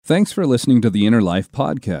Thanks for listening to the Inner Life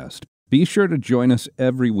Podcast. Be sure to join us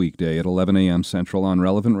every weekday at 11 a.m. Central on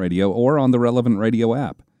Relevant Radio or on the Relevant Radio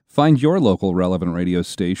app. Find your local Relevant Radio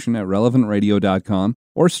station at relevantradio.com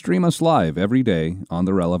or stream us live every day on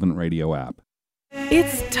the Relevant Radio app.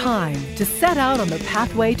 It's time to set out on the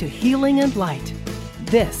pathway to healing and light.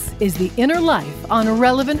 This is The Inner Life on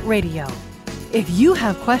Relevant Radio. If you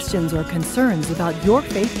have questions or concerns about your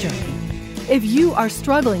faith journey, if you are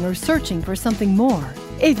struggling or searching for something more,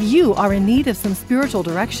 if you are in need of some spiritual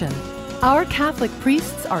direction, our Catholic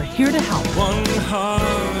priests are here to help. One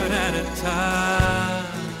heart at a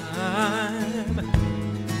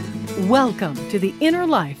time. Welcome to The Inner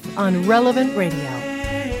Life on Relevant Radio.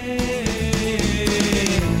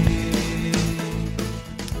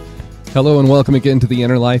 Hello and welcome again to The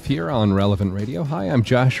Inner Life here on Relevant Radio. Hi, I'm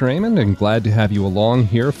Josh Raymond and glad to have you along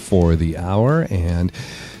here for the hour. And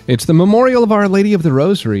it's the memorial of Our Lady of the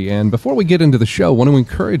Rosary. And before we get into the show, I want to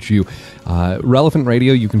encourage you, Relevant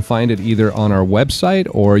Radio, you can find it either on our website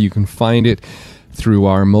or you can find it through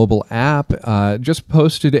our mobile app. Just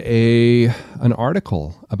posted an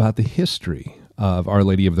article about the history of Our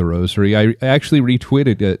Lady of the Rosary. I actually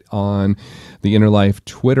retweeted it on the Inner Life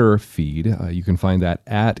Twitter feed. You can find that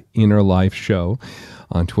at Inner Life Show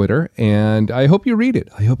on Twitter. And I hope you read it.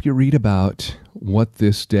 I hope you read about what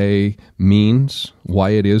this day means, why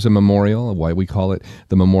it is a memorial, why we call it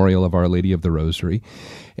the Memorial of Our Lady of the Rosary.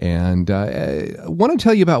 And I want to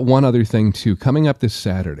tell you about one other thing, too. Coming up this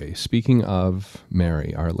Saturday, speaking of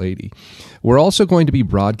Mary, Our Lady, we're also going to be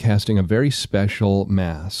broadcasting a very special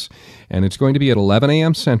Mass, and it's going to be at 11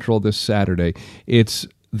 a.m. Central this Saturday. It's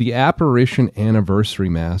the Apparition Anniversary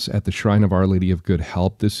Mass at the Shrine of Our Lady of Good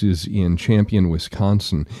Help. This is in Champion,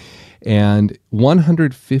 Wisconsin. And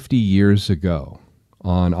 150 years ago,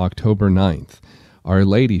 on October 9th, Our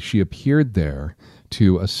Lady, she appeared there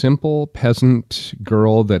to a simple peasant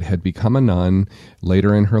girl that had become a nun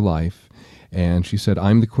later in her life. And she said,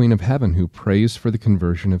 "I'm the Queen of Heaven who prays for the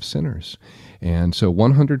conversion of sinners." And so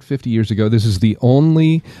 150 years ago, this is the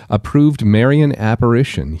only approved Marian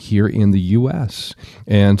apparition here in the U.S.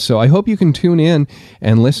 And so I hope you can tune in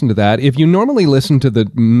and listen to that. If you normally listen to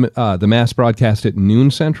the Mass broadcast at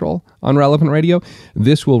noon Central on Relevant Radio,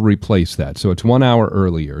 this will replace that. So it's 1 hour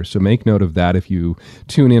earlier. So make note of that if you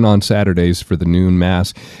tune in on Saturdays for the noon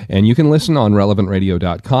Mass. And you can listen on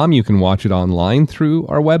relevantradio.com. You can watch it online through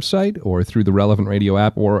our website or through the Relevant Radio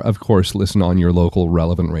app, or, of course, listen on your local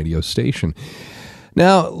Relevant Radio station.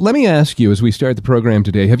 Now, let me ask you, as we start the program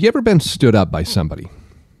today, have you ever been stood up by somebody?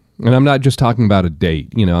 And I'm not just talking about a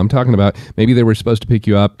date. I'm talking about maybe they were supposed to pick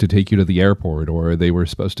you up to take you to the airport, or they were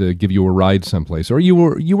supposed to give you a ride someplace, or you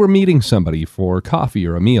were meeting somebody for coffee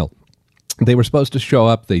or a meal. They were supposed to show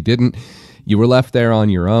up, they didn't. You were left there on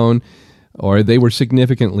your own, or they were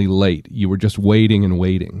significantly late. You were just waiting and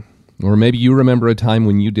waiting. Or maybe you remember a time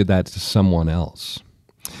when you did that to someone else.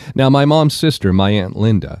 Now, my mom's sister, my Aunt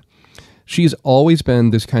Linda, she's always been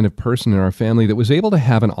this kind of person in our family that was able to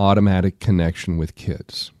have an automatic connection with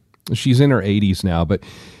kids. She's in her 80s now, but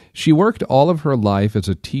she worked all of her life as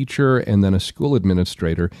a teacher and then a school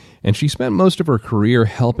administrator, and she spent most of her career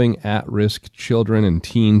helping at-risk children and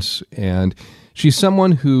teens, and she's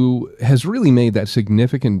someone who has really made that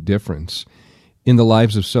significant difference in the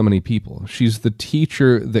lives of so many people. She's the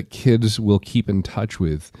teacher that kids will keep in touch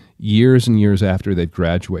with years and years after they've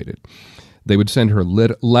graduated. They would send her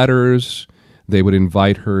letters. They would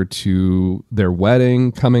invite her to their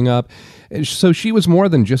wedding coming up. So she was more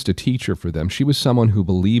than just a teacher for them. She was someone who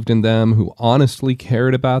believed in them, who honestly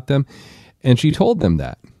cared about them. And she told them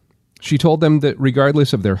that. She told them that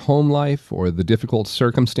regardless of their home life or the difficult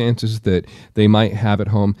circumstances that they might have at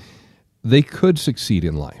home, they could succeed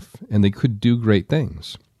in life and they could do great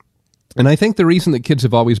things. And I think the reason that kids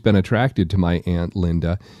have always been attracted to my Aunt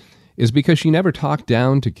Linda is because she never talked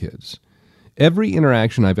down to kids. Every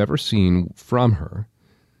interaction I've ever seen from her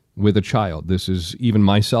with a child, this is even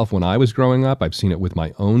myself when I was growing up, I've seen it with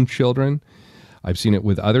my own children, I've seen it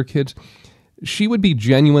with other kids, she would be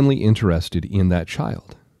genuinely interested in that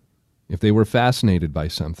child. If they were fascinated by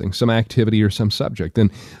something, some activity or some subject,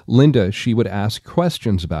 then Linda, she would ask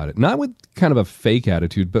questions about it, not with kind of a fake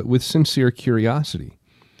attitude, but with sincere curiosity.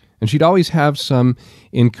 And she'd always have some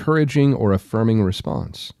encouraging or affirming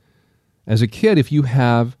response. As a kid, if you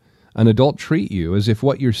have an adult treat you as if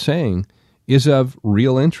what you're saying is of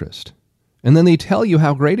real interest, and then they tell you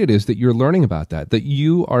how great it is that you're learning about that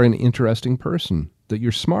you are an interesting person, that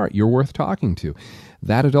you're smart, you're worth talking to,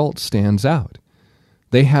 that adult stands out.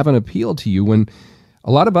 They have an appeal to you when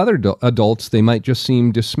a lot of other adults, they might just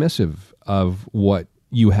seem dismissive of what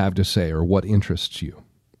you have to say or what interests you.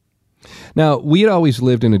 Now, we had always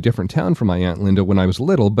lived in a different town from my Aunt Linda when I was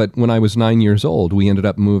little, but when I was 9 years old, we ended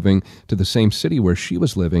up moving to the same city where she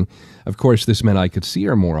was living. Of course, this meant I could see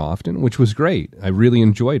her more often, which was great. I really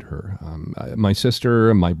enjoyed her. My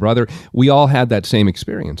sister, my brother, we all had that same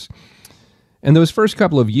experience. And those first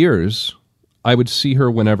couple of years, I would see her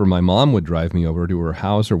whenever my mom would drive me over to her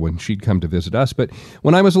house or when she'd come to visit us. But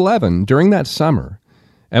when I was 11, during that summer,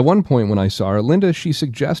 at one point when I saw her, Linda, she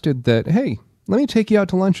suggested that, hey, let me take you out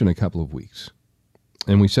to lunch in a couple of weeks.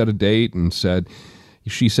 And we set a date and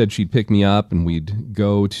she said she'd pick me up and we'd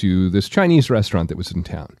go to this Chinese restaurant that was in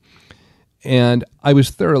town. And I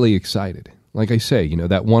was thoroughly excited. Like I say,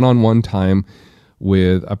 that one-on-one time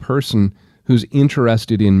with a person who's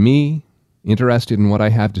interested in me, interested in what I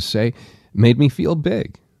have to say, made me feel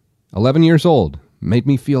big. 11 years old, made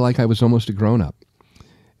me feel like I was almost a grown-up.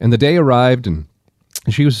 And the day arrived and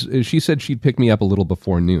she said she'd pick me up a little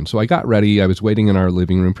before noon. So I got ready. I was waiting in our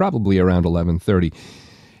living room, probably around 11:30.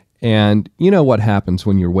 And you know what happens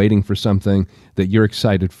when you're waiting for something that you're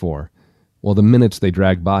excited for? Well, the minutes, they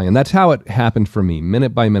drag by. And that's how it happened for me.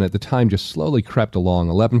 Minute by minute, the time just slowly crept along.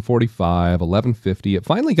 11:45, 11:50. It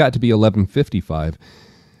finally got to be 11:55.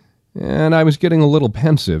 And I was getting a little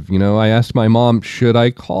pensive. I asked my mom, should I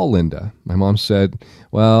call Linda? My mom said,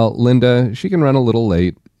 well, Linda, she can run a little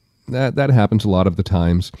late. That happens a lot of the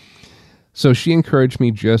times. So she encouraged me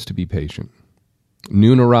just to be patient.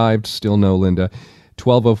 Noon arrived, still no Linda.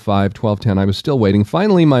 12:05, 12:10, I was still waiting.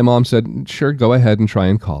 Finally, my mom said, sure, go ahead and try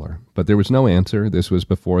and call her. But there was no answer. This was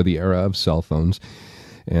before the era of cell phones.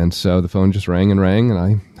 And so the phone just rang, and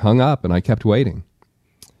I hung up, and I kept waiting.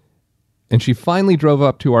 And she finally drove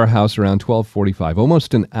up to our house around 12:45,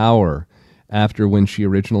 almost an hour after when she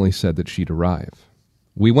originally said that she'd arrive.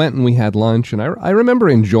 We went and we had lunch, and I remember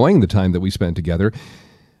enjoying the time that we spent together,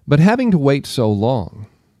 but having to wait so long,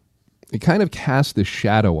 it kind of cast this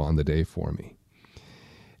shadow on the day for me.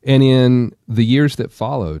 And in the years that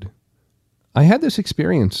followed, I had this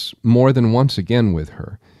experience more than once again with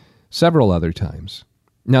her, several other times.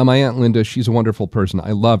 Now, my Aunt Linda, she's a wonderful person.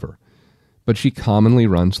 I love her, but she commonly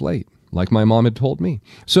runs late, like my mom had told me.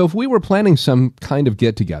 So if we were planning some kind of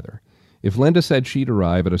get-together, if Linda said she'd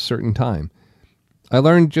arrive at a certain time, I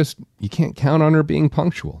learned you can't count on her being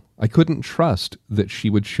punctual. I couldn't trust that she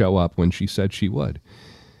would show up when she said she would.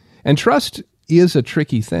 And trust is a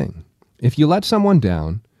tricky thing. If you let someone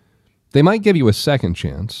down, they might give you a second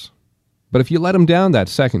chance. But if you let them down that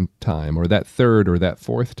second time, or that third, or that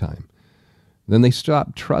fourth time, then they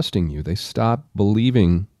stop trusting you. They stop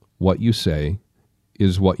believing what you say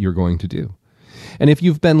is what you're going to do. And if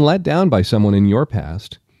you've been let down by someone in your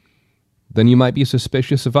past, then you might be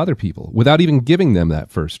suspicious of other people without even giving them that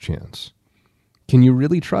first chance. Can you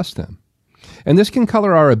really trust them? And this can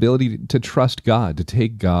color our ability to trust God, to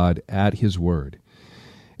take God at His word.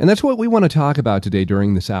 And that's what we want to talk about today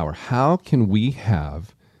during this hour. How can we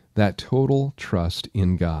have that total trust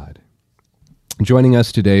in God? Joining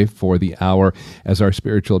us today for the hour as our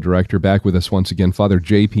spiritual director, back with us once again, Father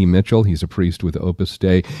J.P. Mitchell. He's a priest with Opus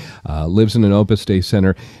Dei, lives in an Opus Dei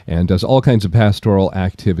center, and does all kinds of pastoral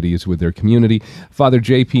activities with their community. Father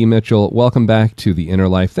J.P. Mitchell, welcome back to The Inner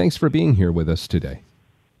Life. Thanks for being here with us today.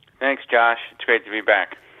 Thanks, Josh. It's great to be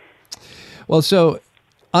back. Well, so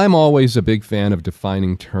I'm always a big fan of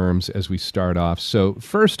defining terms as we start off. So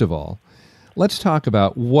first of all, let's talk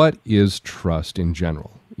about what is trust in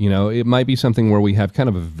general. It might be something where we have kind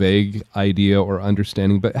of a vague idea or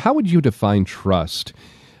understanding, but how would you define trust,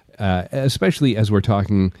 especially as we're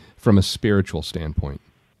talking from a spiritual standpoint?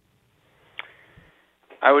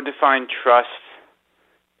 I would define trust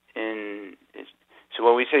so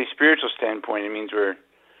when we say spiritual standpoint, it means we're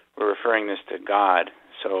referring this to God.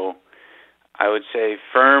 So I would say a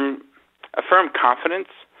firm confidence.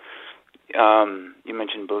 You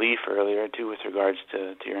mentioned belief earlier, too, with regards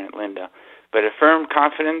to your Aunt Linda. But a firm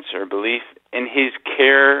confidence or belief in His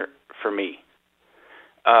care for me,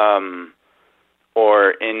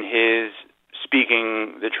 or in His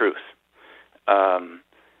speaking the truth.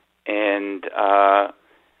 And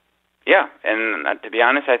to be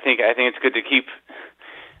honest, I think it's good to keep,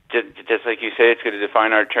 just like you say, it's good to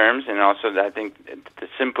define our terms, and also I think the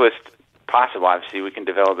simplest possible. Obviously, we can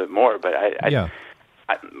develop it more, but I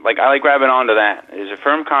like grabbing onto that. There's a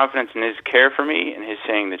firm confidence in His care for me and His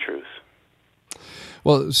saying the truth.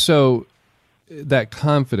 Well, so that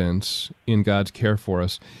confidence in God's care for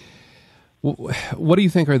us, what do you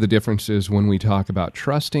think are the differences when we talk about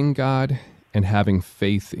trusting God and having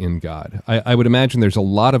faith in God? I would imagine there's a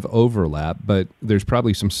lot of overlap, but there's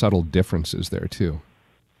probably some subtle differences there too.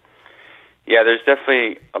 Yeah, there's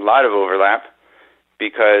definitely a lot of overlap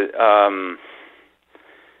because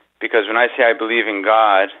when I say I believe in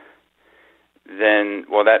God, then,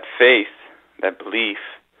 well, that faith, that belief,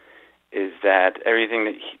 is that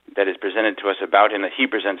everything that is presented to us about him, that he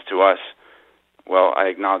presents to us, well, I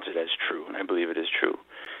acknowledge it as true, and I believe it is true.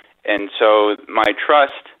 And so my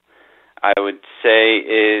trust, I would say,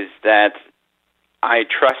 is that I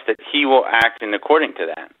trust that he will act in according to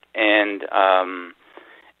that, and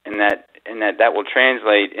that will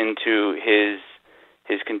translate into his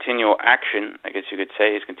continual action, I guess you could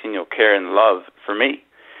say, his continual care and love for me.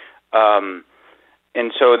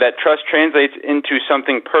 And so that trust translates into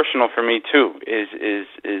something personal for me too.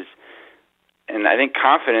 And I think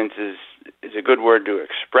confidence is a good word to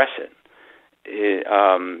express it.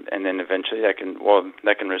 And then eventually that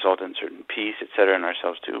can result in certain peace, etc., in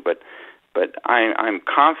ourselves too. But I'm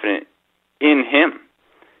confident in him.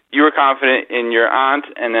 You were confident in your aunt,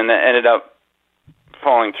 and then that ended up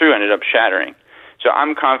falling through, ended up shattering. So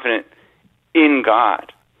I'm confident in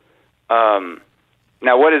God.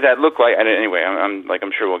 Now, what does that look like? Anyway,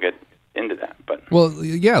 I'm sure we'll get into that. But well,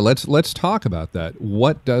 yeah, let's talk about that.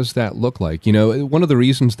 What does that look like? You know, one of the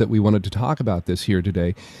reasons that we wanted to talk about this here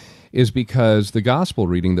today is because the gospel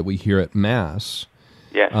reading that we hear at Mass.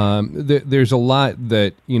 Yes. There's a lot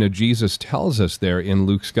that, Jesus tells us there in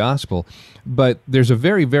Luke's gospel, but there's a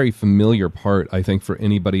very, very familiar part, I think, for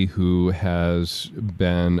anybody who has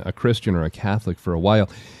been a Christian or a Catholic for a while,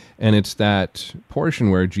 and it's that portion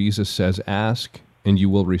where Jesus says, "Ask, and you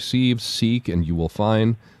will receive, seek, and you will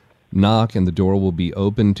find, knock, and the door will be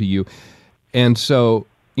open to you." And so,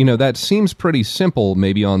 that seems pretty simple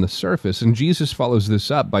maybe on the surface, and Jesus follows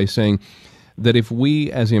this up by saying that if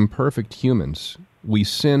we as imperfect humans, we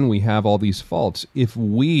sin, we have all these faults, if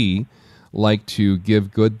we like to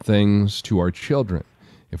give good things to our children,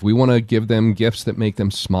 if we want to give them gifts that make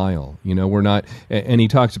them smile, we're not, and he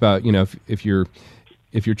talks about, if your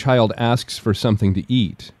child asks for something to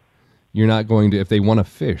eat, you're not going to, if they want a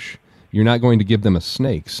fish, you're not going to give them a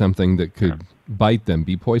snake, something that could bite them,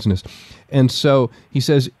 be poisonous. And so he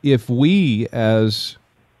says, if we as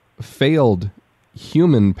failed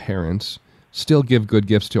human parents still give good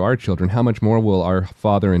gifts to our children, how much more will our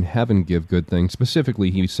Father in heaven give good things?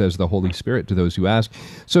 Specifically, he says the Holy Spirit to those who ask.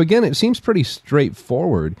 So again, it seems pretty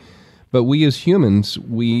straightforward, but we as humans,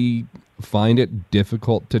 we find it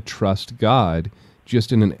difficult to trust God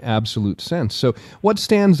just in an absolute sense. So what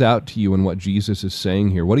stands out to you in what Jesus is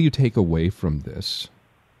saying here? What do you take away from this?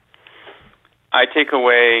 I take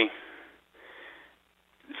away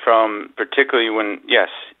from particularly when, yes,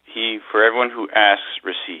 he, for everyone who asks,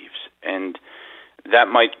 receives. And that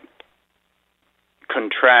might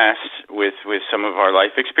contrast with some of our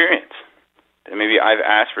life experience. And maybe I've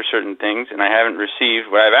asked for certain things and I haven't received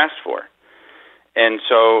what I've asked for. And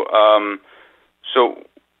so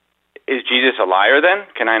is Jesus a liar then?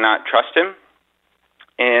 Can I not trust him?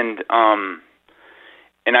 And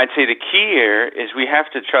I'd say the key here is we have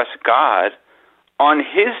to trust God on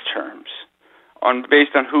his terms,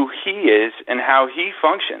 based on who he is and how he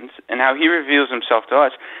functions and how he reveals himself to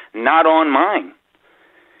us, not on mine.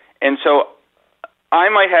 And so I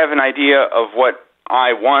might have an idea of what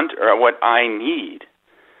I want or what I need,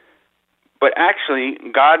 but actually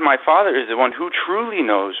God, my Father, is the one who truly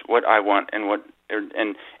knows what I want and what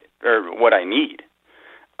I need.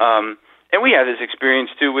 And we have this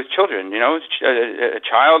experience too with children. A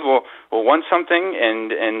child will want something,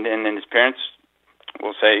 and then his parents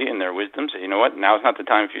will say, in their wisdom, say, now's not the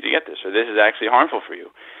time for you to get this, or this is actually harmful for you.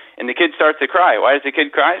 And the kid starts to cry. Why does the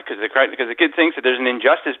kid cry? Because the kid thinks that there's an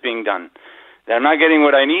injustice being done, that I'm not getting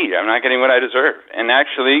what I need, I'm not getting what I deserve. And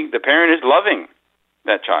actually, the parent is loving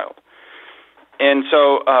that child. And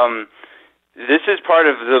so this is part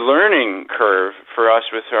of the learning curve for us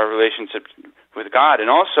with our relationship with God, and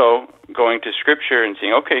also going to Scripture and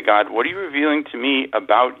saying, okay, God, what are you revealing to me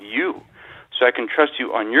about you so I can trust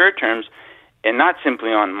you on your terms and not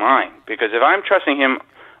simply on mine? Because if I'm trusting him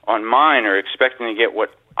on mine or expecting to get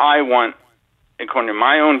what I want according to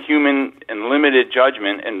my own human and limited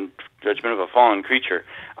judgment and judgment of a fallen creature,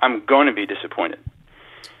 I'm going to be disappointed.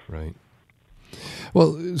 Right.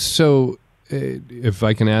 Well, so if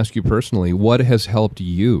I can ask you personally, what has helped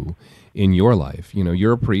you in your life?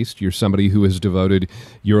 You're a priest, you're somebody who has devoted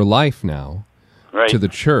your life now to the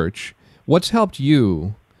church. What's helped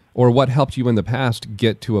you, or what helped you in the past,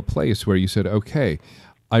 get to a place where you said, okay,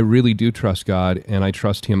 I really do trust God and I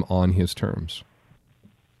trust him on his terms?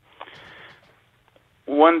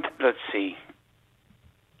 Let's see.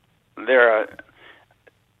 The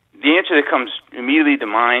answer that comes immediately to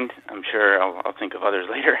mind, I'm sure I'll think of others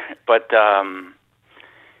later, but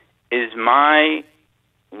is my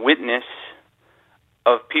witness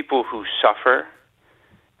of people who suffer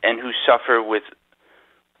and who suffer with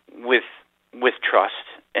trust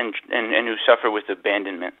and who suffer with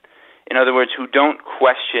abandonment. In other words, who don't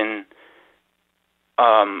question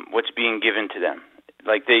what's being given to them.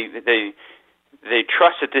 Like they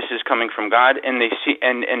trust that this is coming from God, and they see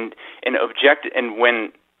and object. And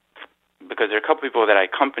when, because there are a couple people that I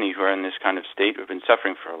accompany who are in this kind of state, who have been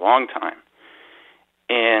suffering for a long time,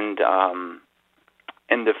 and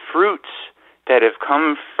the fruits that have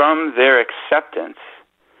come from their acceptance,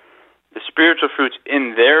 the spiritual fruits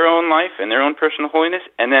in their own life and their own personal holiness,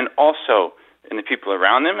 and then also in the people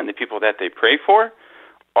around them and the people that they pray for,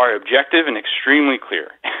 are objective and extremely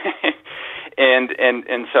clear.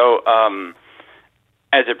 and so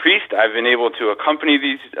as a priest, I've been able to accompany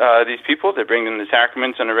these people, to bring them the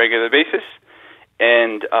sacraments on a regular basis,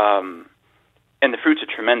 and the fruits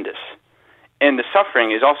are tremendous, and the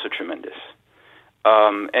suffering is also tremendous.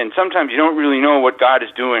 And sometimes you don't really know what God is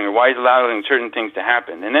doing or why He's allowing certain things to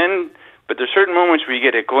happen. But there's certain moments where you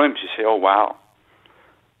get a glimpse. You say, "Oh wow,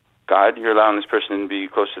 God, you're allowing this person to be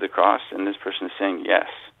close to the cross," and this person is saying yes,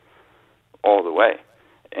 all the way.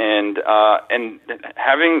 And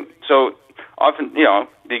having so often, the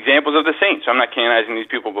examples of the saints. So I'm not canonizing these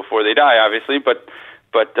people before they die, obviously, but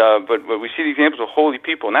we see the examples of holy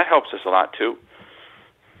people, and that helps us a lot too.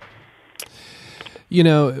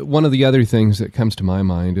 One of the other things that comes to my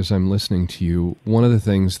mind as I'm listening to you, one of the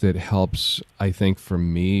things that helps, I think, for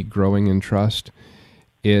me growing in trust,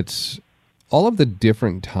 it's all of the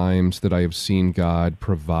different times that I have seen God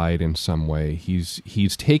provide in some way. He's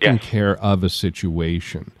taken care of a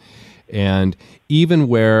situation. And even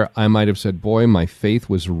where I might have said, boy, my faith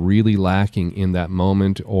was really lacking in that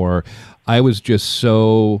moment, or I was just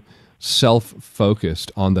so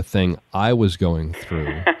self-focused on the thing I was going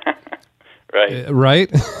through.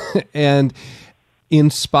 Right? And in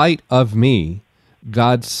spite of me,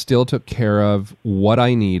 God still took care of what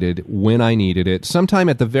I needed when I needed it. Sometime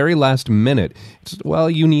at the very last minute, it's, well,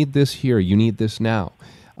 you need this here, you need this now,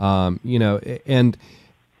 and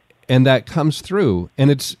that comes through.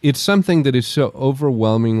 And it's something that is so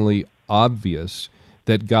overwhelmingly obvious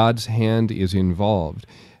that God's hand is involved,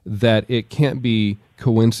 that it can't be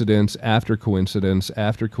coincidence after coincidence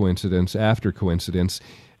after coincidence after coincidence.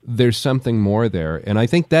 There's something more there. And I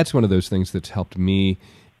think that's one of those things that's helped me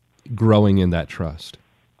growing in that trust.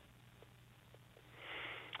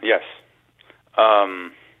 Yes.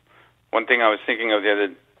 One thing I was thinking of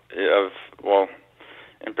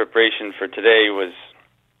in preparation for today was,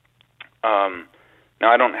 now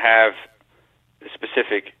I don't have the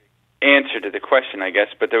specific answer to the question, I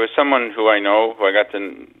guess, but there was someone who I know, who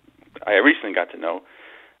I recently got to know,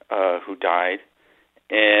 who died,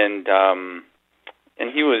 and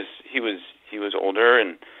he was older,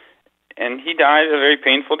 and he died a very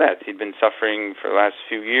painful death. He'd been suffering for the last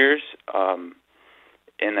few years, and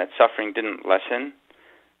that suffering didn't lessen,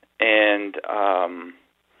 and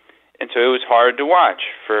so it was hard to watch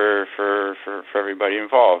for everybody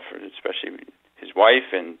involved, especially his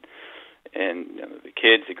wife and the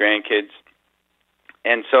kids, the grandkids,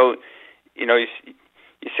 and so you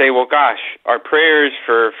say, well, gosh, our prayers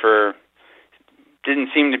for didn't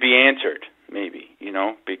seem to be answered. Maybe,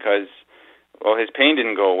 because, his pain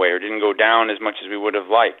didn't go away or didn't go down as much as we would have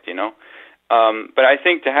liked, But I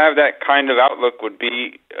think to have that kind of outlook would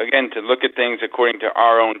be, again, to look at things according to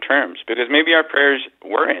our own terms, because maybe our prayers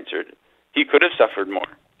were answered. He could have suffered more.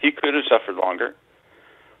 He could have suffered longer.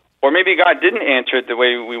 Or maybe God didn't answer it the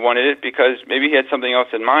way we wanted it because maybe He had something else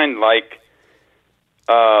in mind, like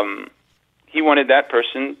He wanted that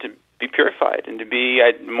person to be purified and to be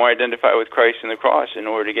more identified with Christ and the cross in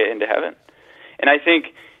order to get into heaven. And I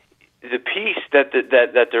think the peace that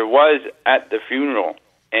there was at the funeral,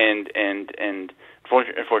 and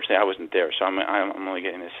unfortunately I wasn't there, so I'm only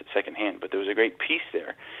getting this secondhand, but there was a great peace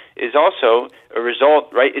there, is also a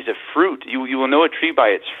result, right, is a fruit. You will know a tree by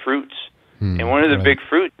its fruits. And one of the big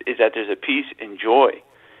fruits is that there's a peace and joy.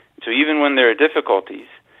 So even when there are difficulties,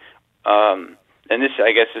 and this,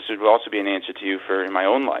 I guess this would also be an answer to you for in my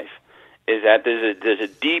own life, is that there's a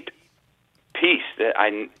deep peace that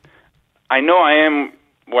I know I am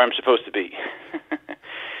where I'm supposed to be.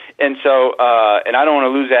 And so, and I don't want to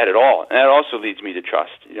lose that at all. And that also leads me to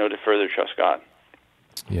trust, to further trust God.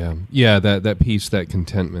 Yeah, that peace, that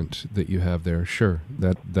contentment that you have there, sure,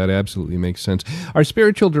 that absolutely makes sense. Our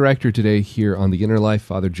spiritual director today here on The Inner Life,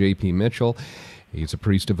 Father J.P. Mitchell, he's a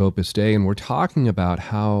priest of Opus Dei, and we're talking about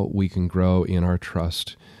how we can grow in our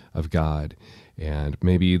trust of God. And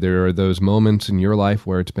maybe there are those moments in your life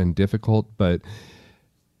where it's been difficult, but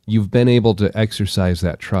you've been able to exercise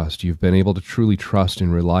that trust. You've been able to truly trust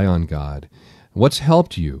and rely on God. What's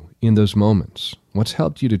helped you in those moments? What's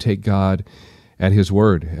helped you to take God at His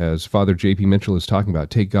Word, as Father J.P. Mitchell is talking about.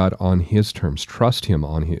 Take God on His terms. Trust Him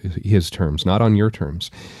on His terms, not on your terms.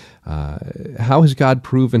 How has God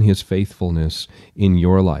proven His faithfulness in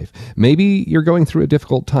your life? Maybe you're going through a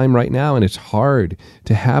difficult time right now, and it's hard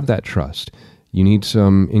to have that trust. You need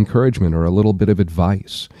some encouragement or a little bit of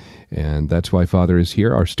advice. And that's why Father is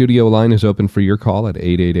here. Our studio line is open for your call at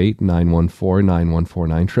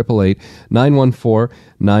 888-914-9149,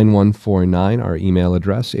 888-914-9149. Our email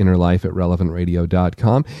address,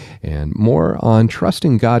 innerlife@relevantradio.com. And more on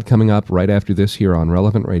trusting God coming up right after this here on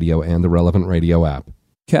Relevant Radio and the Relevant Radio app.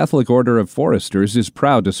 Catholic Order of Foresters is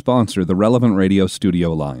proud to sponsor the Relevant Radio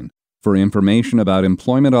studio line. For information about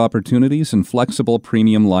employment opportunities and flexible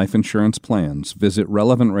premium life insurance plans, visit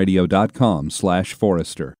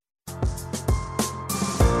relevantradio.com/Forester.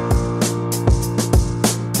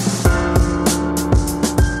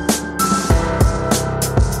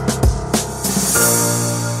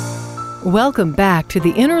 Welcome back to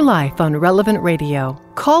The Inner Life on Relevant Radio.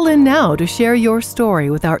 Call in now to share your story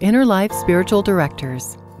with our Inner Life spiritual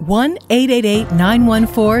directors.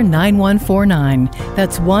 1-888-914-9149.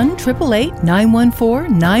 That's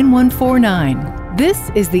 1-888-914-9149. This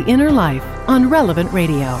is The Inner Life on Relevant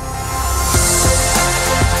Radio.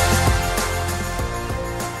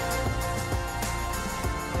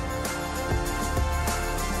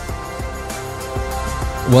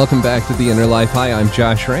 Welcome back to The Inner Life. Hi, I'm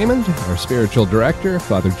Josh Raymond, our spiritual director.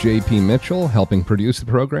 Father J.P. Mitchell helping produce the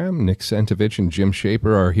program. Nick Sentovich and Jim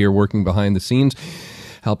Shaper are here working behind the scenes,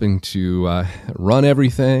 helping to run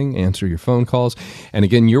everything, answer your phone calls. And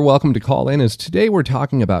again, you're welcome to call in, as today we're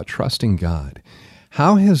talking about trusting God.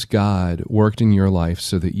 How has God worked in your life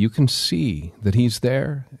so that you can see that He's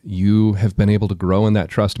there? You have been able to grow in that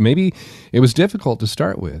trust. Maybe it was difficult to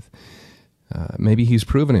start with. Maybe He's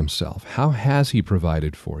proven Himself. How has He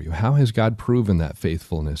provided for you? How has God proven that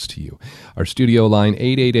faithfulness to you? Our studio line,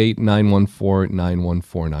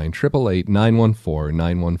 888-914-9149,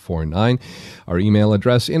 888-914-9149. Our email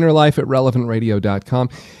address, innerlife@relevantradio.com.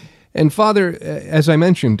 And Father, as I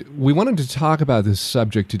mentioned, we wanted to talk about this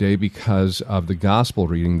subject today because of the gospel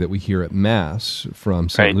reading that we hear at Mass from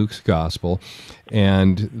St. Luke's Gospel.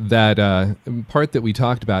 And that part that we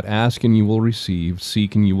talked about, ask and you will receive,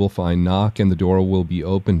 seek and you will find, knock and the door will be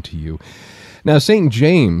opened to you. Now, St.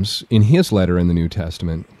 James, in his letter in the New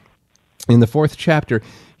Testament, in the 4th chapter,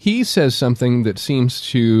 he says something that seems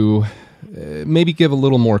to maybe give a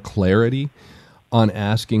little more clarity on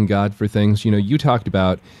asking God for things. You know, you talked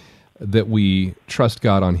about that we trust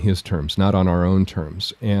God on His terms, not on our own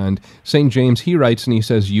terms. And St. James, he writes and he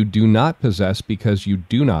says, you do not possess because you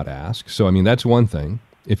do not ask. So, I mean, that's one thing.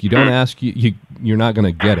 If you don't ask, you're not going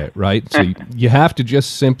to get it, right? So you have to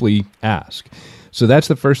just simply ask. So that's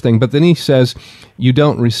the first thing. But then he says, you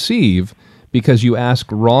don't receive because you ask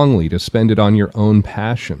wrongly to spend it on your own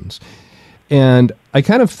passions. And I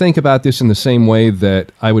kind of think about this in the same way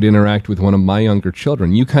that I would interact with one of my younger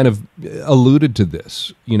children. You kind of alluded to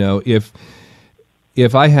this. You know, if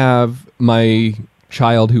I have my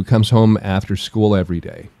child who comes home after school every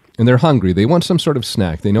day, and they're hungry, they want some sort of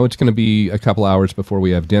snack, they know it's going to be a couple hours before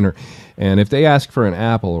we have dinner, and if they ask for an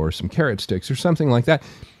apple or some carrot sticks or something like that,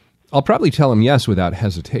 I'll probably tell them yes without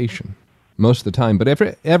hesitation most of the time.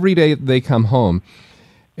 But every day they come home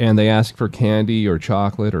and they ask for candy or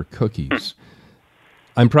chocolate or cookies,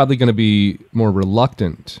 I'm probably going to be more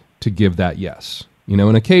reluctant to give that yes. You know,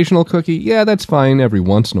 an occasional cookie, yeah, that's fine every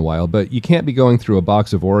once in a while, but you can't be going through a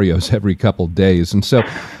box of Oreos every couple days. And so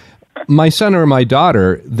my son or my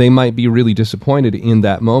daughter, they might be really disappointed in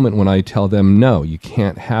that moment when I tell them, no, you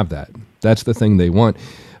can't have that. That's the thing they want.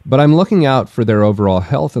 But I'm looking out for their overall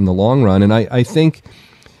health in the long run, and I think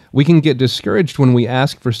we can get discouraged when we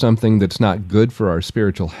ask for something that's not good for our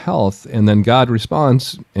spiritual health, and then God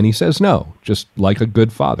responds, and He says no, just like a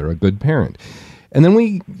good father, a good parent. And then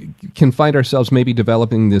we can find ourselves maybe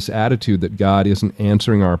developing this attitude that God isn't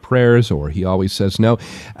answering our prayers, or He always says no.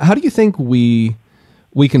 How do you think we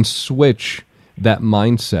can switch that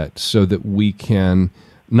mindset so that we can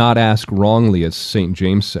not ask wrongly, as St.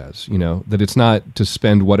 James says, you know, that it's not to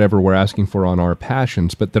spend whatever we're asking for on our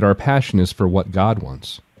passions, but that our passion is for what God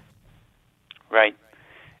wants? Right.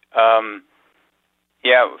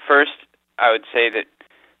 First, I would say that,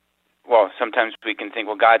 well, sometimes we can think,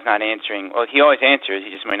 well, God's not answering. Well, He always answers.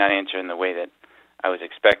 He just might not answer in the way that I was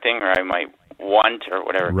expecting or I might want or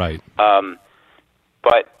whatever. Right.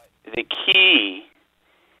 But the key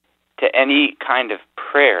to any kind of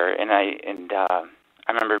prayer, and I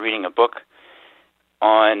remember reading a book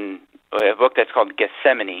that's called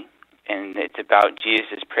Gethsemane, and it's about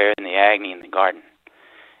Jesus' prayer in the agony in the garden,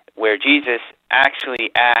 where Jesus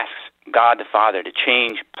actually asks God the Father to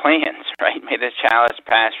change plans, right? May this chalice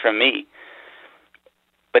pass from me.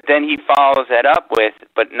 But then he follows that up with,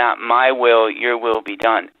 but not my will, your will be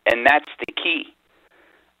done. And that's the key.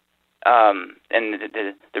 And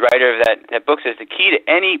the writer of that book says the key to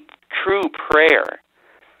any true prayer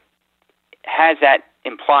has that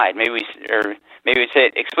implied. Maybe we say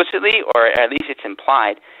it explicitly, or at least it's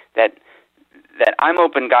implied that I'm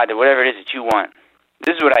open, God, to whatever it is that you want.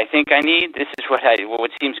 This is what I think I need. This is what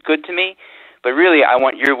seems good to me. But really, I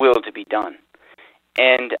want your will to be done.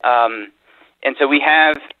 And so we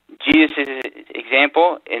have Jesus'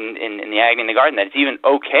 example in the agony in the garden that it's even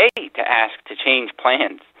okay to ask to change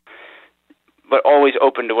plans, but always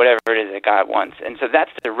open to whatever it is that God wants. And so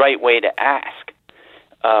that's the right way to ask.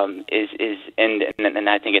 And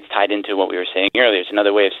I think it's tied into what we were saying earlier. It's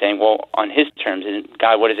another way of saying, well, on His terms,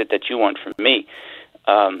 God, what is it that you want from me?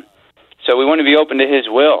 So we want to be open to His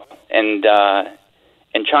will and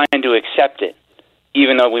trying to accept it,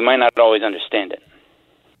 even though we might not always understand it.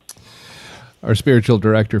 Our spiritual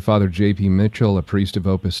director, Father J.P. Mitchell, a priest of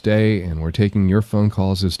Opus Dei, and we're taking your phone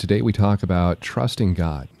calls as today we talk about trusting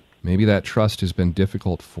God. Maybe that trust has been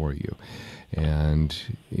difficult for you, and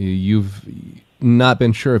you've not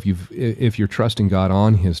been sure if you're trusting God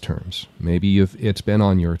on His terms. Maybe it's been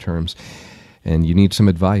on your terms, and you need some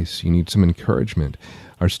advice, you need some encouragement.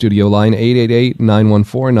 Our studio line,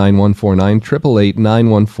 888-914-9149,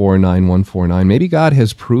 888-914-9149. Maybe God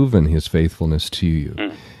has proven His faithfulness to you.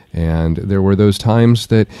 And there were those times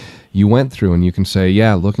that you went through and you can say,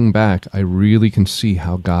 yeah, looking back, I really can see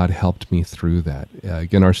how God helped me through that.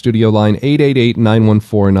 Again, our studio line,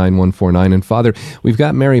 888-914-9149. And Father, we've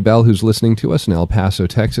got Mary Bell who's listening to us in El Paso,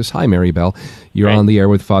 Texas. Hi, Mary Bell. You're on the air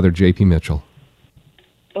with Father J.P. Mitchell.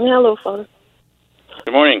 Hello, Father.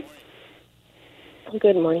 Good morning.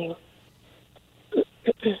 Good morning.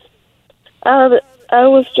 I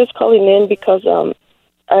was just calling in because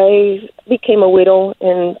I became a widow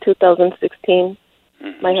in 2016.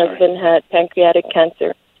 My husband had pancreatic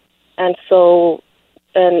cancer. And so,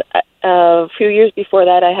 a few years before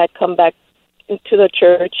that, I had come back into the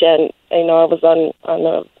church, and I was on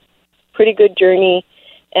a pretty good journey.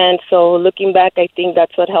 And so, looking back, I think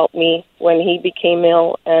that's what helped me when he became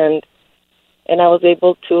ill, and I was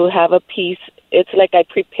able to have a peace. It's like I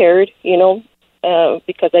prepared,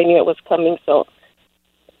 because I knew it was coming. So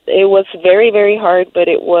it was very, very hard, but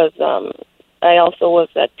it was, I also was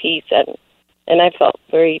at peace, and I felt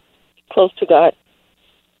very close to God.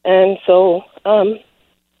 And so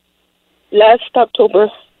last October,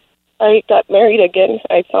 I got married again.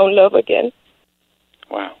 I found love again.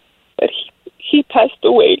 Wow. But he passed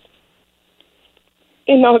away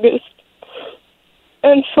in August.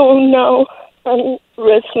 And so now I'm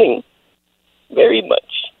wrestling very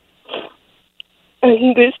much.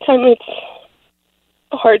 And this time it's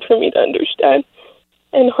hard for me to understand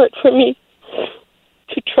and hard for me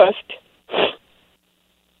to trust.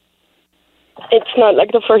 It's not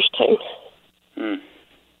like the first time.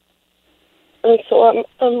 And so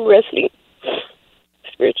I'm wrestling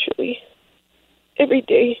spiritually every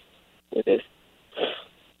day with this.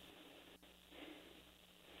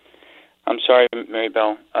 I'm sorry, Mary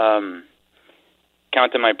Bell.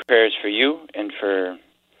 Count in my prayers for you and for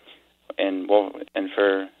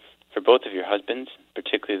both of your husbands,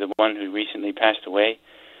 particularly the one who recently passed away.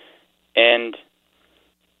 And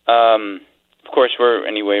of course, we're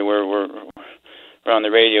on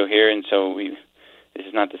the radio here, and so this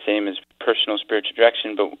is not the same as personal spiritual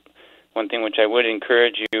direction. But one thing which I would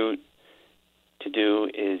encourage you to do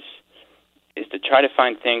is to try to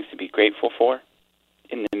find things to be grateful for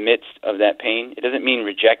in the midst of that pain. It doesn't mean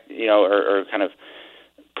reject, or kind of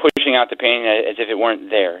pushing out the pain as if it weren't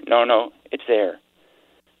there. No, it's there.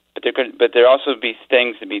 But there also be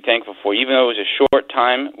things to be thankful for. Even though it was a short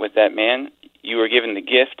time with that man, you were given the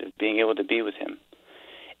gift of being able to be with him.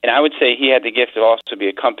 And I would say he had the gift of also be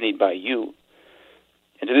accompanied by you.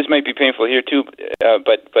 And so this might be painful here too,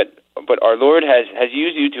 but our Lord has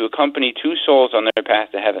used you to accompany two souls on their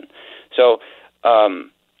path to heaven. So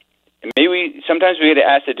sometimes we get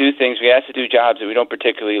asked to do things, we get asked to do jobs that we don't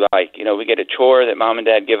particularly like. We get a chore that mom and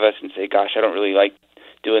dad give us and say, gosh, I don't really like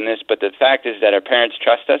doing this. But the fact is that our parents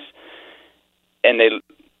trust us, and they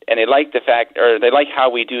like the fact, or they like how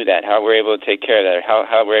we do that, how we're able to take care of that, or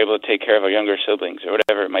how we're able to take care of our younger siblings, or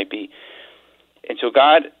whatever it might be. And so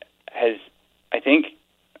God has, I think,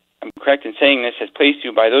 I'm correct in saying this, has placed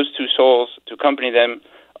you by those two souls to accompany them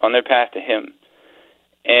on their path to Him.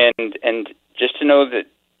 And just to know that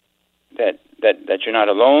you're not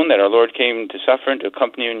alone, that our Lord came to suffer and to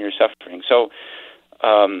accompany you in your suffering. So,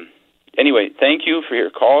 anyway, thank you for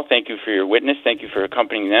your call. Thank you for your witness. Thank you for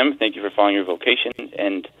accompanying them. Thank you for following your vocation.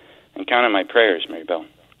 And And count on my prayers, Mary Bell.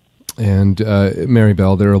 And Mary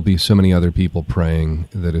Bell, there will be so many other people praying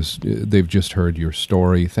they've just heard your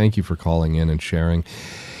story. Thank you for calling in and sharing.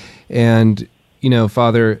 And,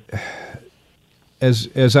 Father,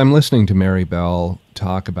 as I'm listening to Mary Bell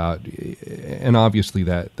talk about, and obviously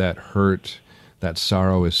that hurt, that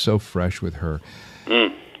sorrow is so fresh with her.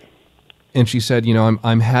 Mm. And she said,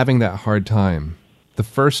 I'm having that hard time. The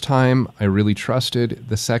first time I really trusted.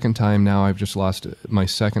 The second time now I've just lost my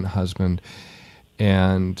second husband.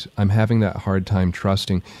 And I'm having that hard time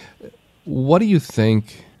trusting. What do you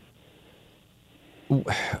think?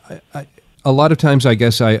 A lot of times, I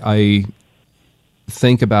guess I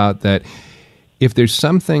think about that if there's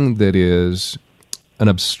something that is an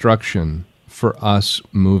obstruction for us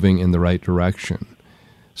moving in the right direction,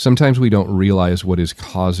 sometimes we don't realize what is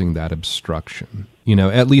causing that obstruction.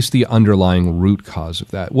 At least the underlying root cause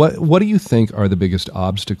of that. What do you think are the biggest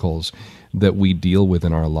obstacles that we deal with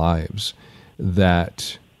in our lives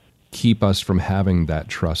that keep us from having that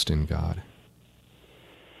trust in God?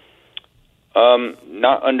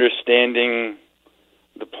 Not understanding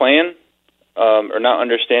the plan, or not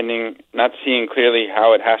seeing clearly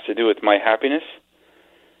how it has to do with my happiness,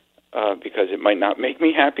 because it might not make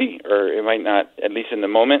me happy, or it might not, at least in the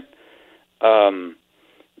moment.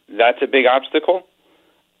 That's a big obstacle.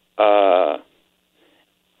 And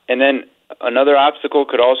then another obstacle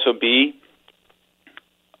could also be,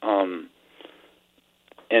 and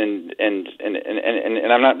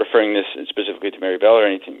I'm not referring this specifically to Mary Bell or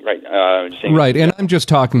anything, right? Right, and I'm just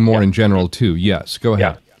talking more in general too. Yes, go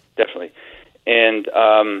ahead. Yeah, definitely. And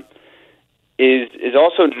is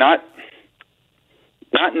also not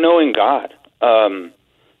knowing God. And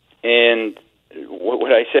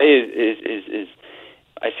what I say is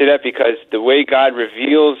I say that because the way God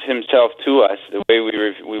reveals Himself to us, the way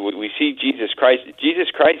we see Jesus Christ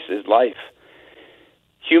is life.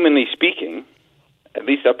 Humanly speaking, at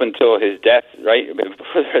least up until His death, right,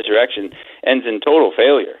 before the resurrection, ends in total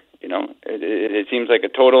failure. It seems like a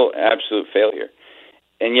total, absolute failure.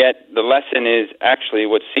 And yet the lesson is actually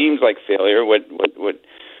what seems like failure, what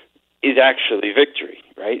is actually victory,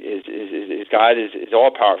 right? Is God is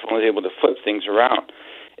all powerful and is able to flip things around.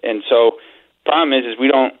 And so problem is we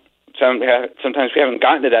don't. Sometimes we haven't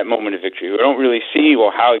gotten to that moment of victory. We don't really see, well,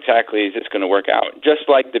 how exactly is this going to work out? Just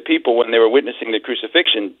like the people when they were witnessing the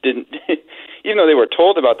crucifixion didn't, even though they were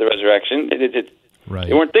told about the resurrection, they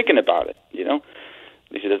weren't thinking about it. At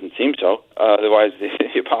least it doesn't seem so. Otherwise,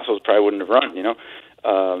 the apostles probably wouldn't have run. With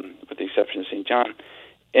the exception of St. John.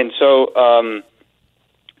 And so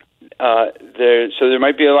there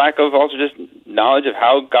might be a lack of also just knowledge of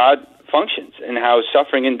how God functions and how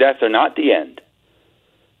suffering and death are not the end.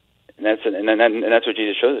 And that's what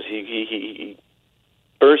Jesus shows us. He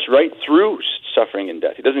bursts right through suffering and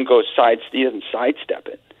death. He doesn't sidestep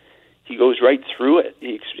it. He goes right through it.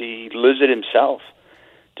 He lives it himself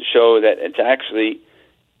to show that it's actually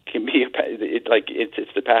can be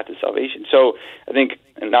it's the path to salvation. So I think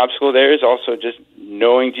an obstacle there is also just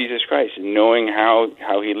knowing Jesus Christ and knowing how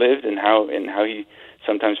He lived and how He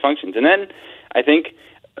sometimes functions. And then I think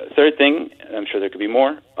third thing, and I'm sure there could be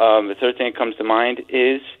more. The third thing that comes to mind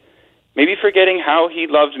is maybe forgetting how He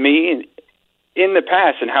loved me in the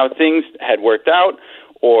past and how things had worked out,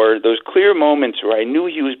 or those clear moments where I knew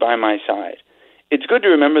He was by my side. It's good to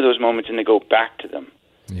remember those moments and to go back to them.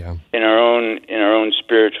 Yeah. In our own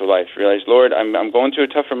spiritual life, realize, Lord, I'm going through a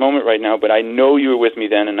tougher moment right now, but I know you were with me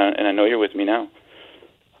then, and I know you're with me now.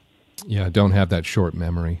 Yeah, don't have that short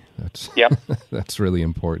memory. That's really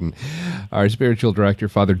important. Our spiritual director,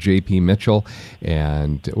 Father J.P. Mitchell,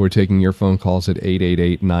 and we're taking your phone calls at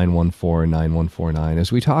 888-914-9149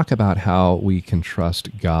 as we talk about how we can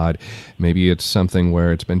trust God. Maybe it's something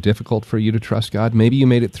where it's been difficult for you to trust God. Maybe you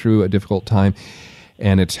made it through a difficult time,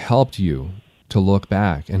 and it's helped you to look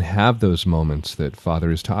back and have those moments that Father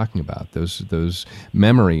is talking about, those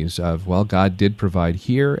memories of, well, God did provide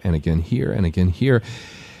here and again here and again here.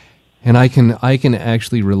 And I can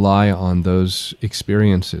actually rely on those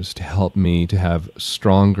experiences to help me to have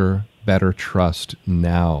stronger, better trust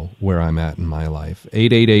now where I'm at in my life.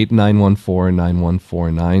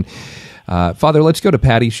 888-914-9149. Father, let's go to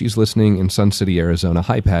Patty. She's listening in Sun City, Arizona.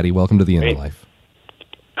 Hi, Patty. Welcome to the Inner Life.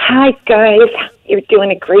 Hi, guys. You're doing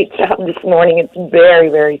a great job this morning. It's very,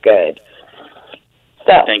 very good.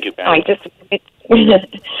 So, thank you, Patty.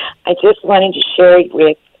 I just wanted to share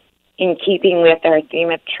with, in keeping with our theme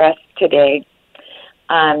of trust today,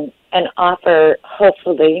 and offer,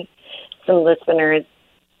 hopefully, some listeners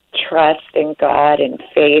trust in God and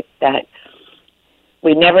faith that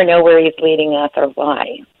we never know where He's leading us or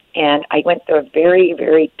why. And I went through a very,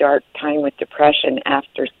 very dark time with depression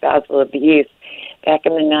after spousal abuse back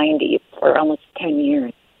in the 90s for almost 10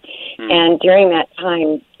 years. And during that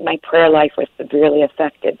time, my prayer life was severely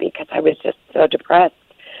affected because I was just so depressed.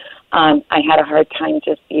 I had a hard time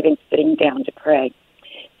just even sitting down to pray.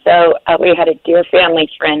 So we had a dear family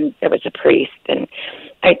friend that was a priest, and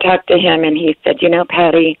I talked to him, and he said,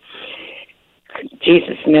 Patty,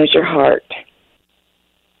 Jesus knows your heart.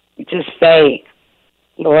 Just say,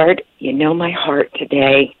 Lord, you know my heart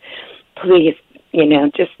today. Please,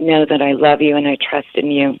 just know that I love you and I trust in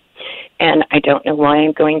you. And I don't know why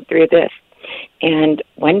I'm going through this. And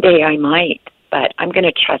one day I might, but I'm going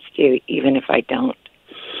to trust you even if I don't.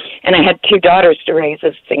 And I had 2 daughters to raise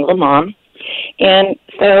as a single mom. And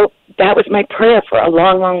so that was my prayer for a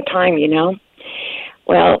long, long time,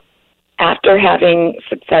 Well, after having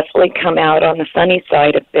successfully come out on the sunny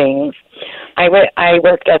side of things, I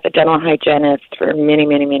worked as a dental hygienist for many,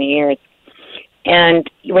 many, many years. And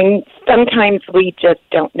sometimes we just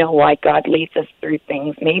don't know why God leads us through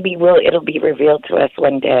things. Maybe it'll be revealed to us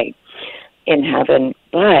one day in heaven.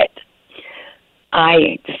 But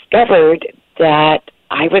I discovered that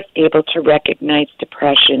I was able to recognize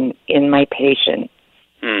depression in my patients.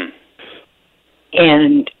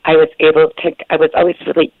 And I was always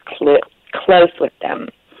really close with them.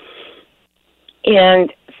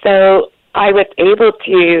 And so I was able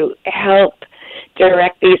to help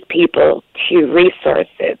direct these people to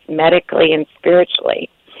resources, medically and spiritually.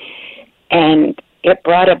 And it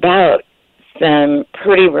brought about some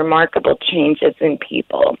pretty remarkable changes in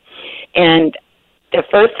people. And the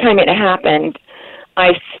first time it happened,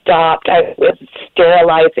 I stopped. I was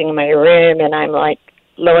sterilizing my room, and I'm like,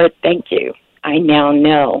 Lord, thank you. I now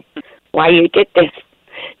know why you did this,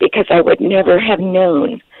 because I would never have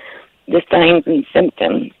known the signs and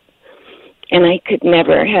symptoms, and I could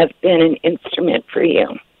never have been an instrument for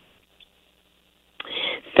you.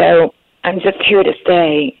 So I'm just here to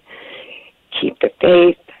say, keep the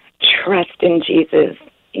faith, trust in Jesus,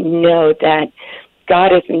 know that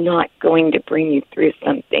God is not going to bring you through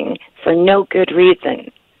something for no good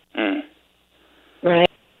reason. Right?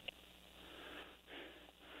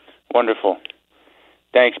 Wonderful.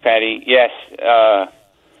 Thanks, Patty. Yes,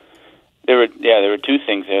 there were 2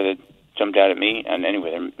 things there that jumped out at me, and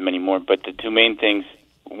anyway, there are many more, but the 2 main things,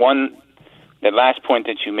 one, the last point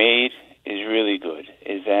that you made is really good,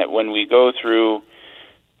 is that when we go through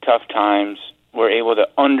tough times, we're able to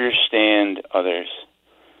understand others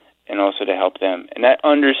and also to help them. And that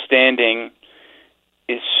understanding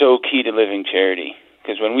is so key to living charity,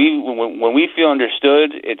 because when we feel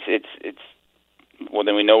understood, it's well,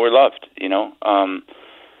 then we know we're loved,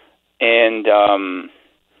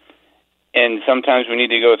 and sometimes we need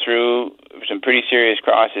to go through some pretty serious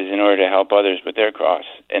crosses in order to help others with their cross,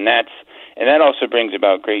 and that also brings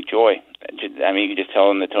about great joy. I mean, you can just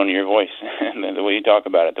tell in the tone of your voice, and the way you talk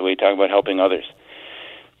about it, the way you talk about helping others.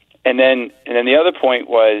 And then the other point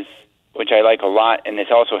was, which I like a lot, and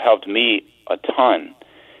it's also helped me a ton,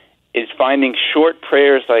 is finding short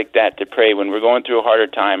prayers like that to pray when we're going through a harder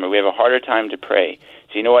time or we have a harder time to pray.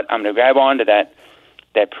 So you know what? I'm going to grab onto that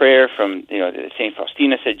prayer from, St.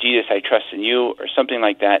 Faustina said, Jesus, I trust in you, or something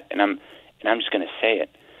like that, and I'm just going to say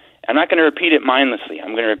it. I'm not going to repeat it mindlessly.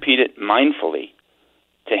 I'm going to repeat it mindfully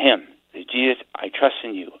to him. Jesus, I trust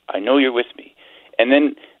in you. I know you're with me. And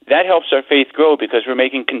then that helps our faith grow because we're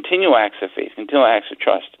making continual acts of faith, continual acts of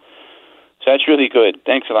trust. So that's really good.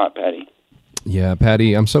 Thanks a lot, Patty. Yeah,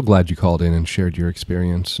 Patty, I'm so glad you called in and shared your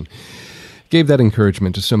experience and gave that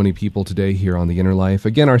encouragement to so many people today here on The Inner Life.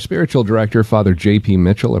 Again, our spiritual director, Father J.P.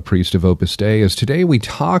 Mitchell, a priest of Opus Dei, as today we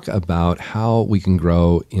talk about how we can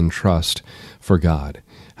grow in trust for God,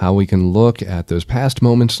 how we can look at those past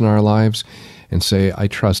moments in our lives and say, I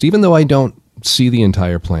trust, even though I don't see the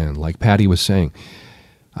entire plan, like Patty was saying,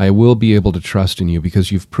 I will be able to trust in you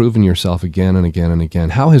because you've proven yourself again and again and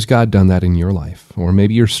again. How has God done that in your life? Or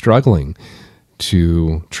maybe you're struggling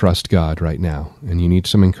to trust God right now and you need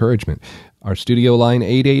some encouragement. Our studio line,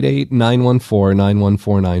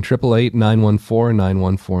 888-914-9149,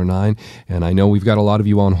 888-914-9149. And I know we've got a lot of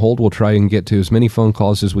you on hold. We'll try and get to as many phone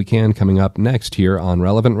calls as we can coming up next here on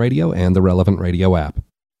Relevant Radio and the Relevant Radio app.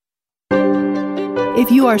 If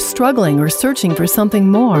you are struggling or searching for something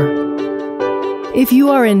more, if you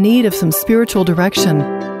are in need of some spiritual direction,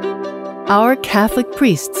 our Catholic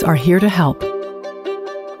priests are here to help.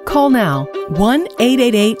 Call now,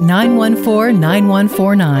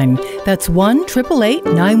 1-888-914-9149. That's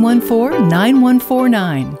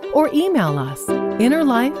 1-888-914-9149. Or email us,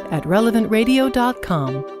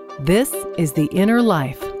 innerlife@relevantradio.com. This is The Inner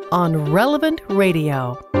Life on Relevant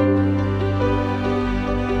Radio.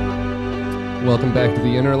 Welcome back to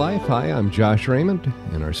The Inner Life. Hi, I'm Josh Raymond,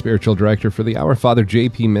 and our spiritual director for the hour, Father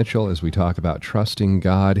J.P. Mitchell, as we talk about trusting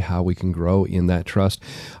God, how we can grow in that trust.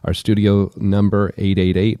 Our studio number,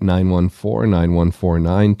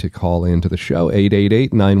 888-914-9149, to call into the show,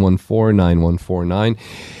 888-914-9149.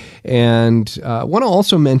 And I want to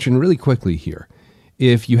also mention really quickly here,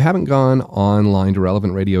 if you haven't gone online to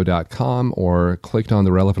relevantradio.com or clicked on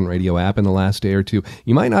the Relevant Radio app in the last day or two,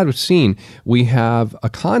 you might not have seen we have a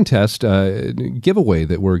contest giveaway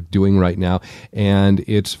that we're doing right now, and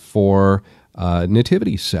it's for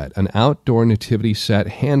nativity set, an outdoor nativity set,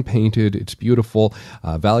 hand-painted. It's beautiful,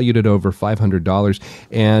 valued at over $500.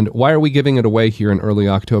 And why are we giving it away here in early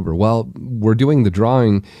October? Well, we're doing the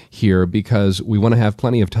drawing here because we want to have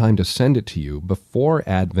plenty of time to send it to you before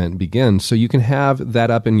Advent begins, so you can have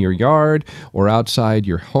that up in your yard or outside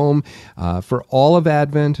your home for all of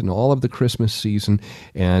Advent and all of the Christmas season.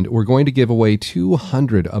 And we're going to give away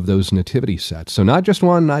 200 of those nativity sets. So not just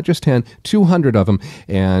one, not just 10, 200 of them.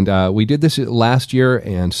 And we did this last year,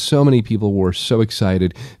 and so many people were so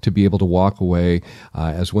excited to be able to walk away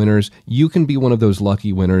as winners. You can be one of those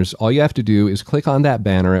lucky winners. All you have to do is click on that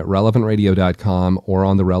banner at relevantradio.com or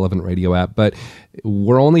on the Relevant Radio app. But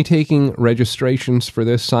we're only taking registrations for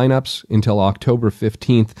this, signups, until October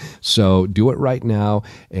 15th. So do it right now,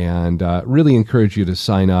 and really encourage you to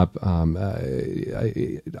sign up. I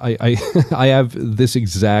have this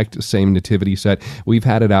exact same nativity set. We've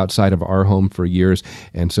had it outside of our home for years,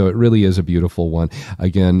 and so it really is a beautiful one.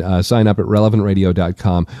 Again, sign up at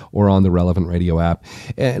relevantradio.com or on the Relevant Radio app.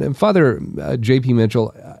 And Father J.P.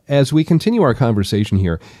 Mitchell, as we continue our conversation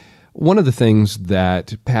here, one of the things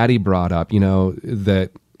that Patty brought up, that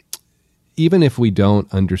even if we don't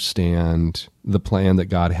understand the plan that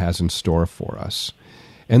God has in store for us,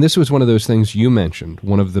 and this was one of those things you mentioned,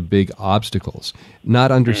 one of the big obstacles,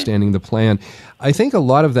 not understanding the plan. I think a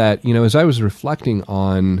lot of that, as I was reflecting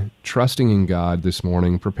on trusting in God this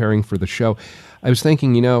morning, preparing for the show, I was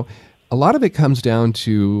thinking, a lot of it comes down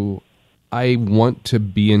to I want to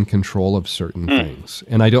be in control of certain things,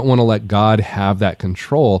 and I don't want to let God have that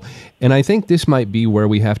control. And I think this might be where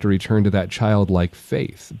we have to return to that childlike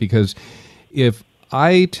faith, because if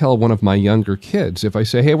I tell one of my younger kids, if I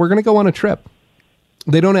say, hey, we're going to go on a trip,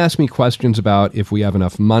 they don't ask me questions about if we have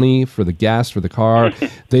enough money for the gas for the car.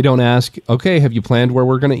 They don't ask, okay, have you planned where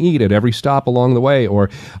we're going to eat at every stop along the way? Or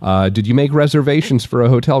did you make reservations for a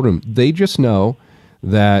hotel room? They just know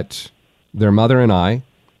that their mother and I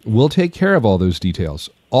will take care of all those details.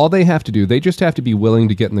 All they have to do, they just have to be willing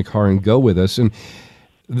to get in the car and go with us. And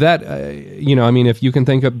that, if you can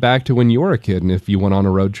think back to when you were a kid and if you went on a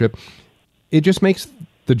road trip, it just makes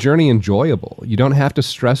the journey enjoyable. You don't have to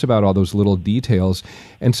stress about all those little details.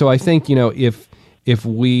 And so I think, if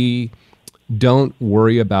we don't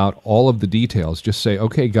worry about all of the details, just say,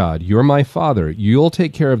 okay, God, you're my Father. You'll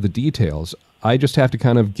take care of the details. I just have to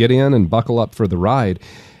kind of get in and buckle up for the ride.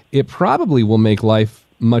 It probably will make life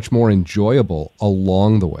much more enjoyable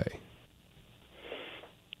along the way.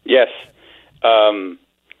 Yes.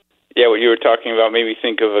 What you were talking about made me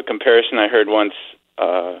think of a comparison I heard once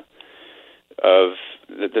it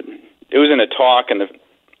was in a talk, and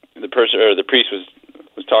the person or the priest was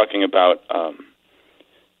talking about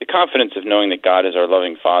the confidence of knowing that God is our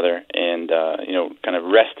loving Father, and kind of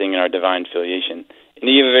resting in our divine filiation. And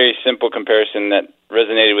he gave a very simple comparison that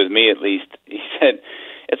resonated with me, at least. He said,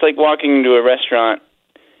 it's like walking into a restaurant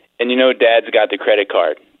and Dad's got the credit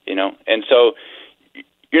card, and so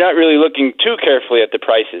you're not really looking too carefully at the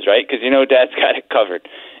prices, right? Because Dad's got it covered,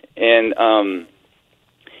 and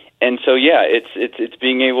so it's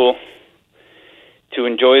being able to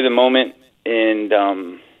enjoy the moment and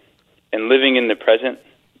living in the present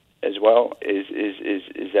as well is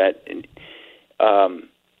that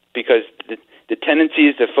because the tendency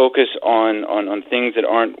is to focus on things that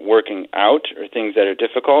aren't working out or things that are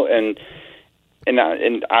difficult, and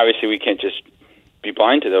obviously we can't just be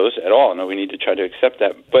blind to those at all. No, we need to try to accept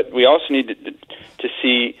that. But we also need to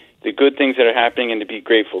see the good things that are happening and to be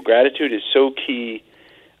grateful. Gratitude is so key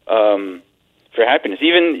for happiness.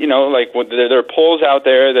 Even, there are polls out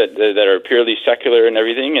there that are purely secular and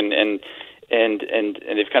everything, and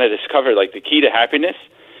they've kind of discovered, the key to happiness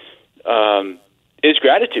is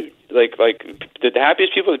gratitude. The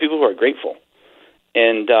happiest people are the people who are grateful.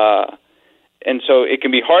 And so it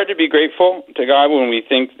can be hard to be grateful to God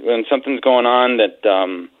when something's going on that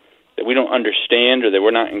we don't understand or that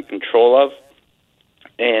we're not in control of,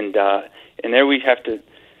 and there we have to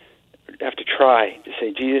try to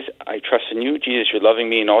say, Jesus, I trust in you. Jesus, you're loving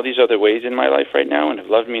me in all these other ways in my life right now, and have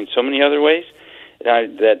loved me in so many other ways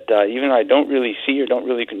that even though I don't really see or don't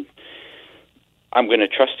really I'm going to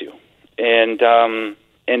trust you. And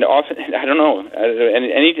often, I don't know,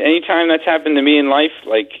 any time that's happened to me in life,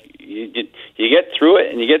 like you get through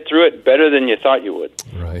it, and you get through it better than you thought you would.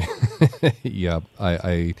 Right. Yep.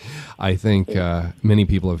 I think many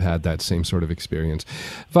people have had that same sort of experience.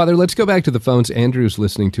 Father, let's go back to the phones. Andrew's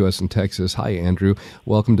listening to us in Texas. Hi, Andrew.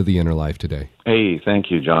 Welcome to the Inner Life today. Hey, thank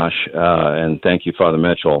you, Josh, and thank you, Father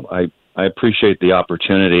Mitchell. I appreciate the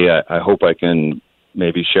opportunity. I hope I can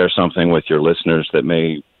maybe share something with your listeners that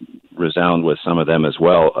may resound with some of them as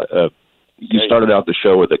well. You started out the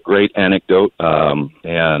show with a great anecdote,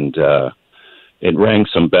 and it rang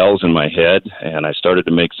some bells in my head, and I started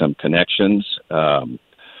to make some connections. I'm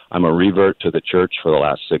a revert to the church for the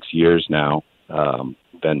last 6 years now.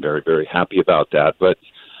 Been very, very happy about that. But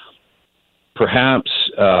perhaps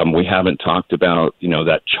we haven't talked about,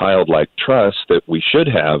 that childlike trust that we should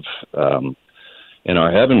have in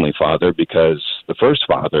our Heavenly Father, because the first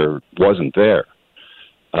Father wasn't there.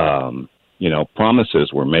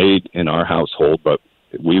 Promises were made in our household, but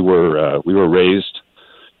we were raised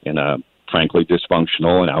in a frankly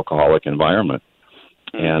dysfunctional and alcoholic environment,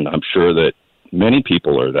 and I'm sure that many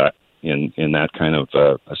people are that in that kind of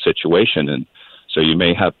a situation, and so you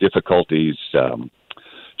may have difficulties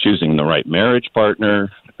choosing the right marriage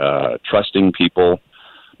partner, trusting people,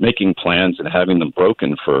 making plans, and having them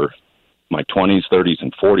broken for my 20s, 30s,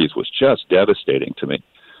 and 40s was just devastating to me.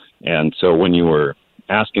 And so when you were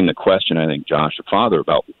asking the question, I think, Josh, Father,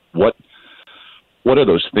 about what are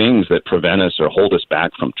those things that prevent us or hold us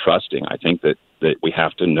back from trusting, I think that we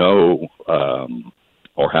have to know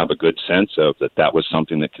or have a good sense of that was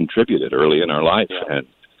something that contributed early in our life. Yeah. And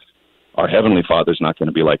our Heavenly Father's not going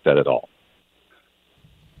to be like that at all.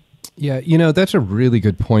 Yeah, that's a really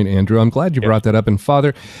good point, Andrew. I'm glad you brought that up. And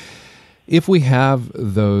Father, if we have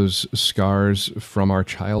those scars from our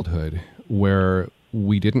childhood where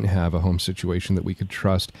we didn't have a home situation that we could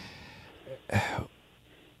trust,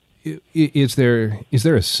 is there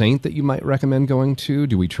a saint that you might recommend going to?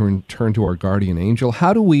 Do we turn to our guardian angel?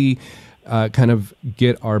 How do we kind of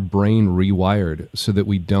get our brain rewired so that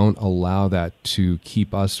we don't allow that to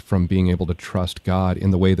keep us from being able to trust God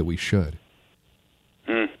in the way that we should?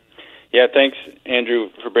 Yeah, thanks, Andrew,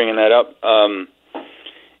 for bringing that up.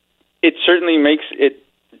 It certainly makes it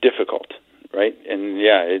difficult, right? And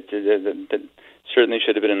yeah, that certainly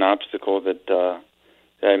should have been an obstacle that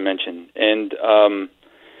I mentioned. And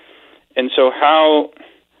so how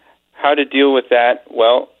to deal with that?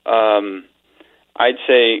 Well, I'd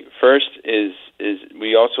say first is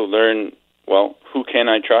we also learn, well, who can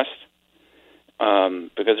I trust?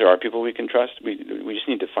 Because there are people we can trust. We just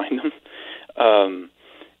need to find them.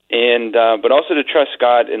 But also to trust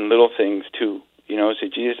God in little things too. Say,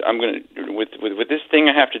 Jesus, I'm going to with this thing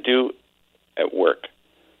I have to do at work,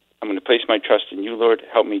 I'm going to place my trust in you, Lord.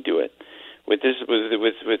 Help me do it. With this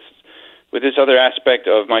other aspect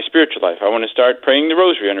of my spiritual life, I want to start praying the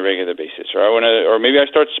Rosary on a regular basis, or maybe I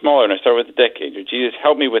start smaller and I start with a decade. Or Jesus,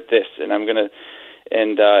 help me with this, and I'm going to,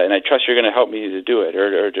 and I trust you're going to help me to do it,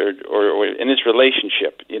 or in this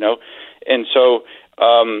relationship, and so.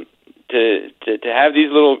 To have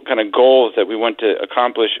these little kind of goals that we want to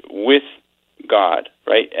accomplish with God,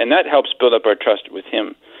 right? And that helps build up our trust with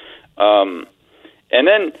Him. And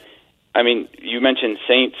then, you mentioned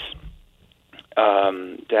saints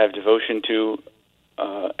to have devotion to.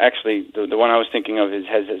 Actually, the one I was thinking of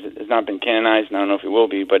has not been canonized, and I don't know if it will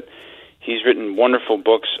be, but he's written wonderful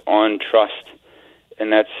books on trust.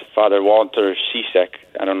 And that's Father Walter Ciszek.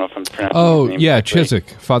 I don't know if I'm pronouncing his name correctly.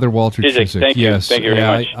 Ciszek. Father Walter Ciszek. Thank you. Yes. Thank you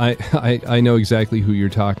very much. I know exactly who you're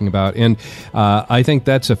talking about. And I think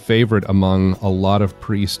that's a favorite among a lot of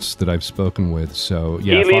priests that I've spoken with. So,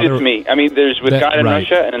 yeah. He leadeth me. There's with God in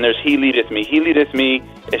Russia, and then there's He leadeth me. He leadeth me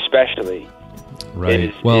especially. Right.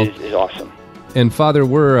 Is awesome. And Father,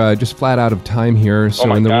 we're just flat out of time here.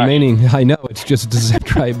 So in the remaining, I know it's just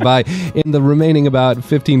zipped right by. In the remaining about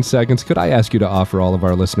 15 seconds, could I ask you to offer all of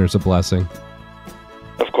our listeners a blessing?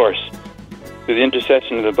 Of course. Through the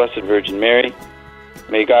intercession of the Blessed Virgin Mary,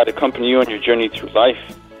 may God accompany you on your journey through life,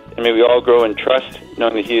 and may we all grow in trust,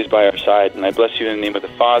 knowing that He is by our side. And I bless you in the name of the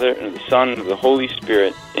Father, and of the Son, and of the Holy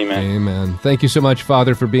Spirit. Amen. Amen. Thank you so much,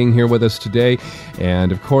 Father, for being here with us today.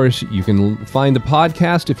 And, of course, you can find the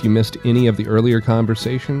podcast if you missed any of the earlier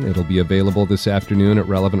conversation. It'll be available this afternoon at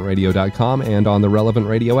relevantradio.com and on the Relevant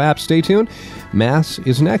Radio app. Stay tuned. Mass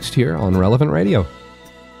is next here on Relevant Radio.